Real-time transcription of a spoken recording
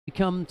We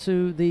come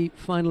to the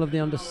final of the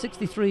under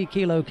 63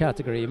 kilo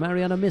category.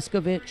 Marijana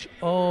Miskovic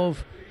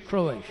of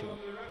Croatia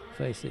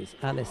faces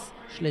Alice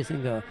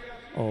Schlesinger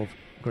of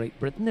Great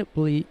Britain.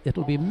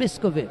 It'll be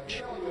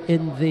Miskovic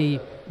in the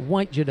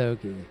white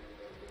judogi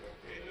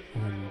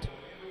and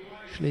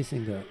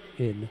Schlesinger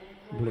in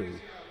blue.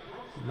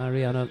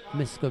 Marijana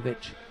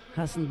Miskovic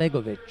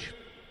Hasanbegovic.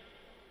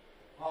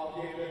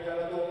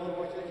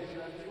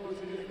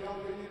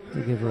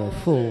 To give her a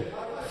full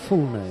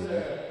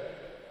name.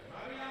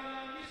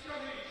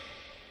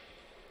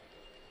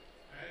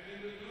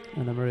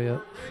 Anna Maria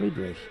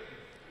Friedrich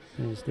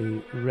is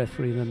the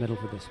referee in the middle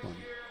for this one.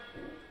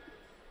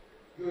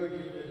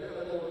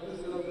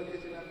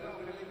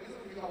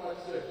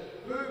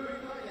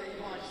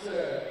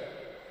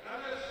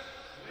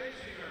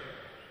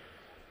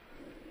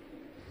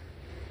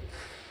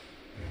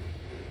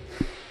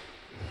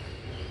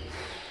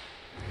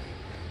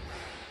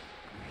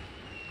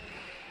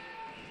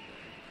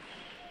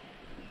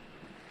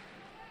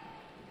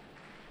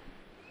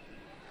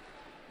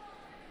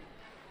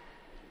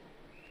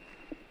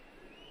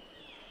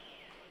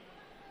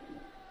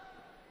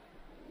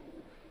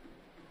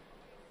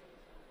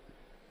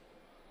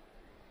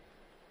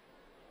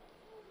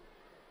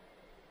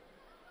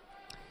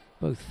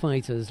 Both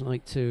fighters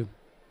like to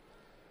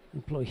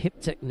employ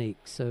hip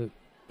techniques, so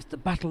it's the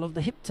battle of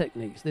the hip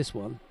techniques, this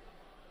one.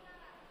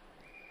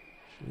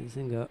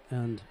 Schlesinger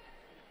and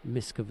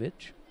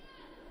Miskovic.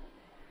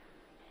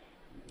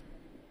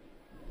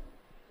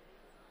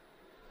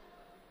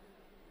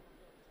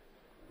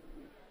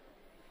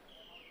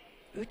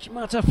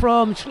 Uchimata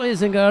from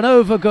Schlesinger, and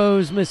over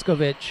goes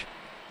Miskovic.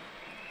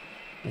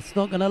 It's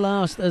not going to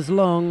last as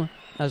long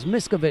as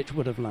Miskovic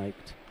would have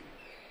liked.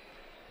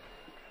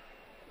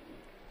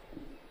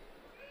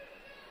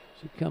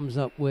 She comes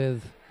up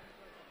with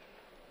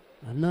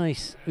a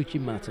nice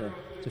Uchimata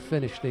to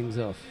finish things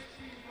off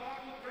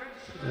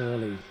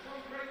early.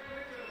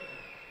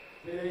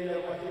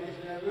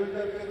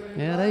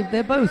 Yeah,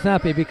 they're both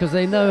happy because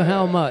they know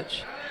how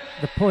much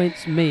the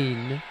points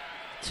mean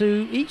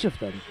to each of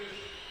them.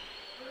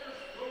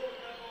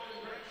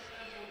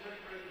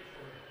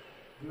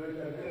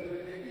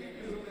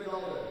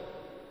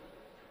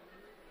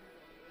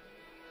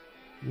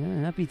 Yeah,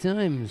 happy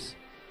times.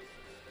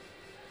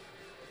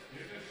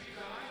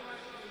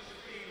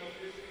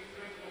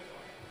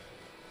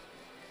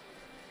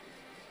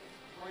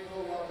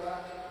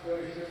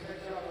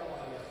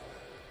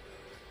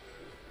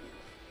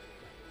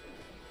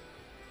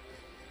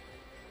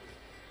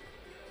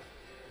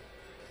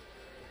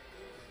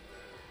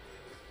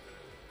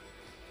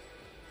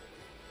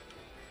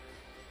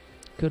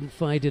 Couldn't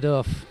fight it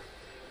off.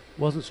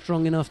 Wasn't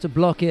strong enough to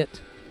block it.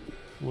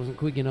 Wasn't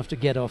quick enough to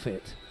get off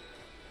it.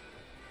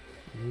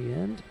 In the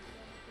end,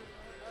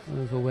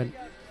 over went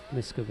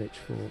Miskovic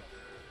for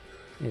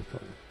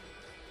Ippon.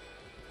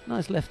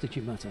 Nice left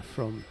Uchimata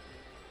from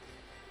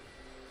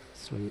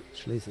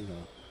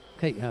Schlesinger.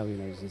 Kate Howie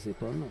knows this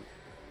Ippon.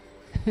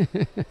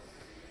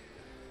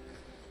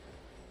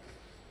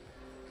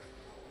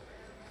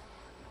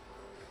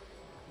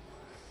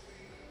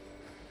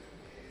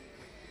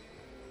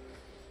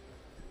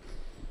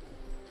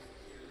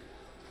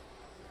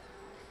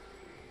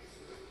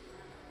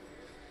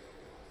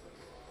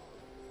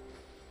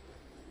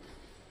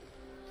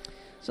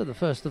 So the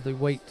first of the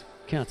weight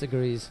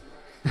categories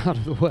out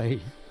of the way.